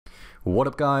What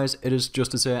up guys, it is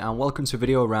Justice here and welcome to a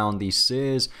video around the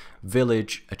Seer's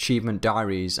Village Achievement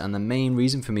Diaries. And the main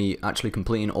reason for me actually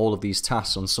completing all of these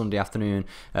tasks on Sunday afternoon,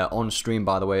 on stream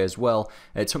by the way as well,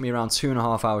 it took me around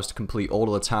 2.5 hours to complete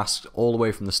all of the tasks all the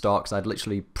way from the start, because I'd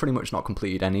literally pretty much not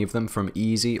completed any of them, from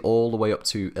easy all the way up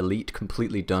to elite,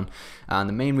 completely done. And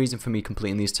the main reason for me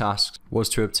completing these tasks was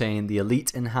to obtain the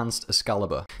Elite Enhanced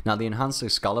Excalibur. Now the Enhanced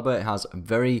Excalibur, it has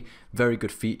very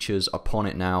good features upon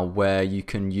it now, where you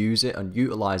can use it and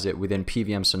utilize it within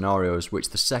PvM Scenarios, which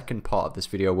the second part of this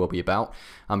video will be about.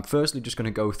 I'm firstly just going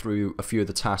to go through a few of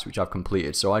the tasks which I've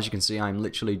completed. So as you can see, I'm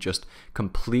literally just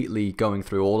completely going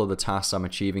through all of the tasks I'm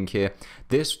achieving here.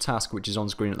 This task, which is on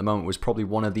screen at the moment, was probably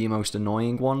one of the most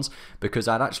annoying ones, because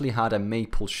I'd actually had a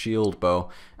maple shield bow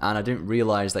and I didn't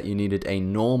realize that you needed a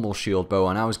normal shield bow,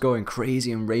 and I was going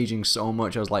crazy and raging so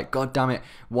much. I was like, god damn it,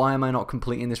 why am I not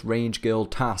completing this range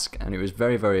guild task? And it was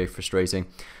very frustrating.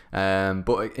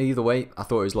 But either way, I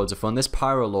thought it was loads of fun. This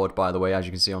Pyro Lord, by the way, as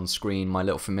you can see on screen, my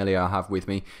little familiar I have with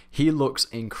me, he looks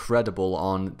incredible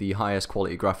on the highest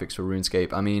quality graphics for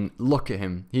RuneScape. I mean, look at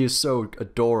him. He is so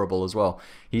adorable as well.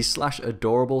 He's slash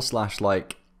adorable slash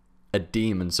like a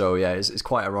demon, so yeah, it's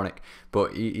quite ironic,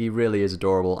 but he really is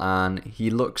adorable, and he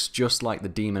looks just like the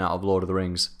demon out of Lord of the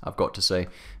Rings, I've got to say.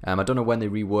 I don't know when they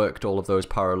reworked all of those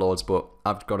Pyro Lords, but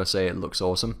I've got to say it looks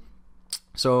awesome.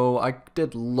 So I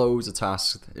did loads of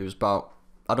tasks. It was about,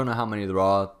 I don't know how many there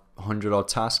are, 100 odd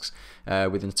tasks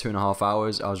within 2.5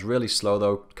 hours. I was really slow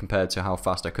though compared to how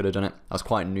fast I could have done it. I was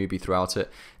quite newbie throughout it.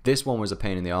 This one was a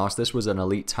pain in the arse. This was an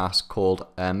elite task called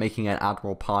making an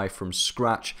admiral pie from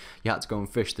scratch. You had to go and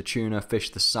fish the tuna,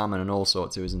 fish the salmon and all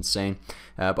sorts. It was insane.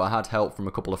 But I had help from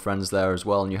a couple of friends there as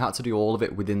well, and you had to do all of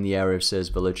it within the area of Seer's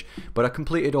Village. But I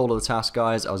completed all of the tasks,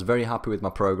 guys. I was very happy with my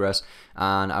progress,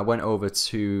 and I went over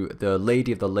to the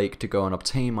Lady of the Lake to go and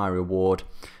obtain my reward.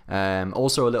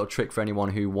 Also a little trick for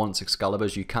anyone who wants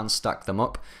Excaliburs, you can stack them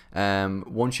up.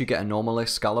 Once you get a normal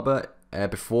Excalibur,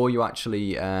 before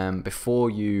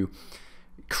you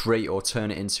create or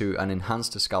turn it into an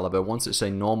enhanced Excalibur, once it's a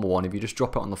normal one, if you just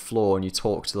drop it on the floor and you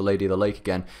talk to the Lady of the Lake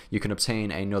again, you can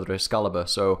obtain another Excalibur.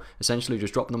 So essentially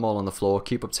just drop them all on the floor,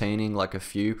 keep obtaining like a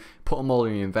few, put them all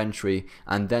in your inventory,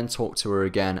 and then talk to her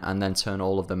again, and then turn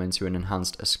all of them into an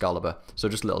enhanced Excalibur. So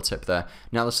just a little tip there.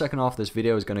 Now the second half of this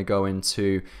video is going to go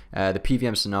into the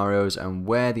PvM scenarios and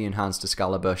where the enhanced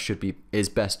Excalibur is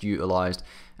best utilized.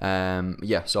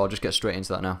 Yeah, so I'll just get straight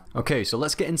into that now. Okay, so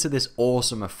let's get into this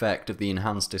awesome effect of the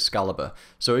Enhanced Excalibur.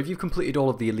 So if you've completed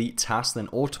all of the elite tasks, then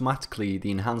automatically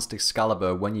the Enhanced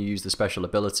Excalibur, when you use the special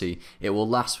ability, it will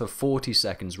last for 40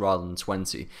 seconds rather than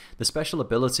 20. The special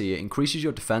ability, it increases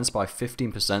your defense by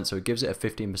 15%, so it gives it a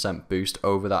 15% boost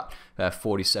over that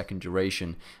 40-second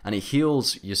duration, and it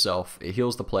heals yourself, it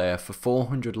heals the player for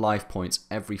 400 life points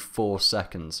every 4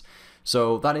 seconds.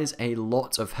 So that is a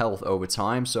lot of health over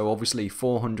time. So obviously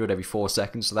 400 every 4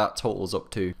 seconds, so that totals up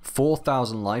to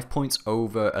 4,000 life points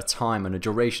over a time and a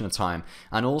duration of time.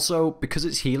 And also, because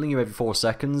it's healing you every 4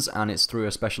 seconds and it's through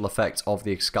a special effect of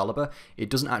the Excalibur,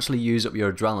 it doesn't actually use up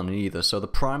your adrenaline either. So the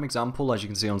prime example, as you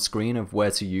can see on screen, of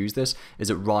where to use this is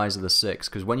at Rise of the Six,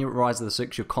 because when you're at Rise of the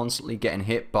Six, you're constantly getting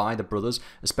hit by the brothers,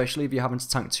 especially if you're having to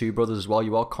tank 2 brothers as well.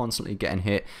 You are constantly getting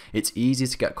hit. It's easy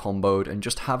to get comboed, and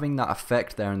just having that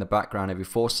effect there in the background every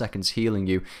 4 seconds healing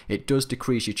you, it does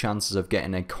decrease your chances of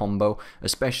getting a combo,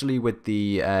 especially with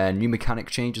the new mechanic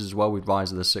changes as well with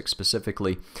Rise of the Six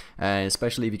specifically.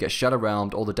 Especially if you get Shadow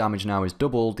Realmed, all the damage now is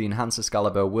doubled. The Enhanced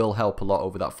Excalibur will help a lot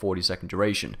over that 40-second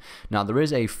duration. Now there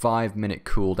is a 5-minute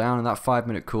cooldown, and that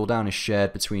 5-minute cooldown is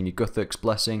shared between your Guthix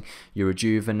Blessing, your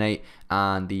Rejuvenate,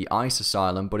 and the Ice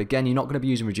Asylum. But again, you're not going to be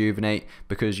using Rejuvenate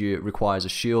because it requires a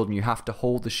shield, and you have to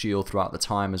hold the shield throughout the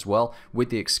time as well. With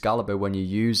the Excalibur, when you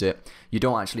use it, you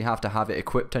don't actually have to have it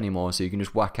equipped anymore, so you can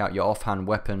just whack out your offhand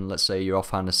weapon, let's say your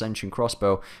offhand Ascension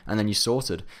crossbow, and then you're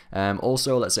sorted.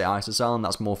 Also, let's say Ice Asylum,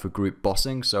 that's more for group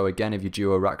bossing. So again, if you're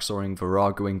duo Araxxoring,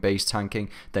 Voragoing, base tanking,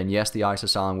 then yes, the Ice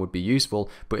Asylum would be useful.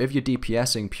 But if you're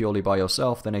DPSing purely by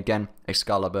yourself, then again,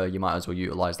 Excalibur, you might as well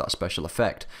utilize that special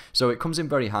effect. So it comes in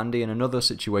very handy. And another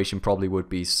situation probably would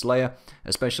be Slayer,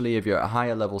 especially if you're at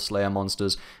higher level Slayer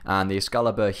monsters, and the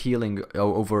Excalibur healing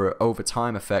over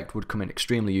time effect would come in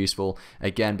extremely useful,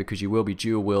 again because you will be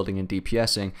dual wielding and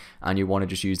DPSing, and you want to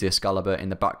just use the Excalibur in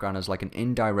the background as like an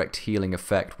indirect healing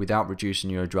effect without reducing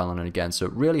your adrenaline again. So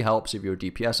it really helps if you're a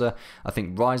DPSer. I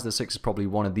think Rise of the Six is probably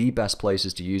one of the best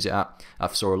places to use it at. I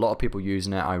saw a lot of people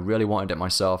using it. I really wanted it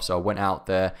myself, so I went out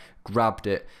there, grabbed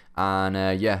it,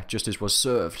 and yeah, justice was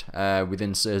served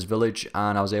within Seer's Village,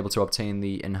 and I was able to obtain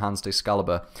the Enhanced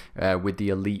Excalibur with the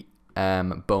Elite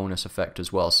bonus effect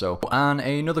as well. So, and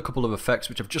another couple of effects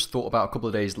which I've just thought about a couple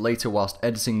of days later whilst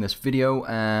editing this video.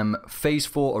 Phase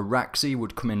 4 Araxxi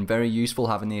would come in very useful,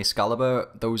 having the Excalibur.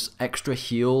 Those extra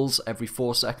heals every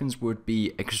 4 seconds would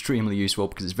be extremely useful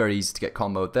because it's very easy to get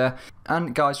comboed there.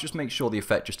 And guys, just make sure the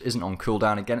effect just isn't on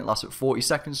cooldown. Again, it lasts at 40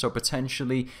 seconds, so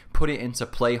potentially put it into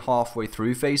play halfway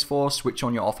through Phase 4, switch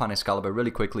on your offhand Excalibur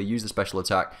really quickly, use the special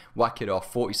attack, whack it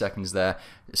off, 40 seconds there,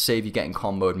 save you getting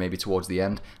comboed maybe towards the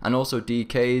end. And also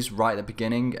DKs right at the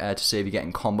beginning to save you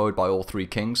getting comboed by all 3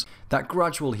 kings. That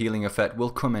gradual healing effect will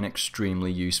come in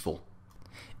extremely useful.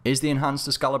 Is the Enhanced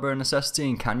Excalibur a necessity,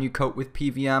 and can you cope with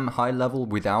PvM high level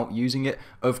without using it?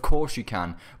 Of course you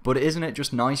can, but isn't it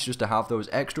just nice just to have those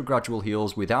extra gradual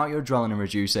heals without your adrenaline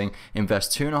reducing,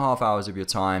 invest 2.5 hours of your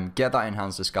time, get that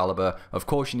Enhanced Excalibur. Of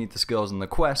course you need the skills and the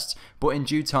quests, but in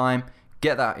due time,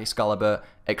 get that Excalibur,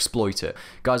 exploit it.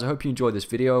 Guys, I hope you enjoyed this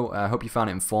video, I hope you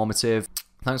found it informative.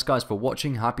 Thanks guys for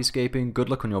watching, happy scaping, good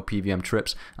luck on your PvM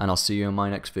trips, and I'll see you in my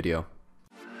next video.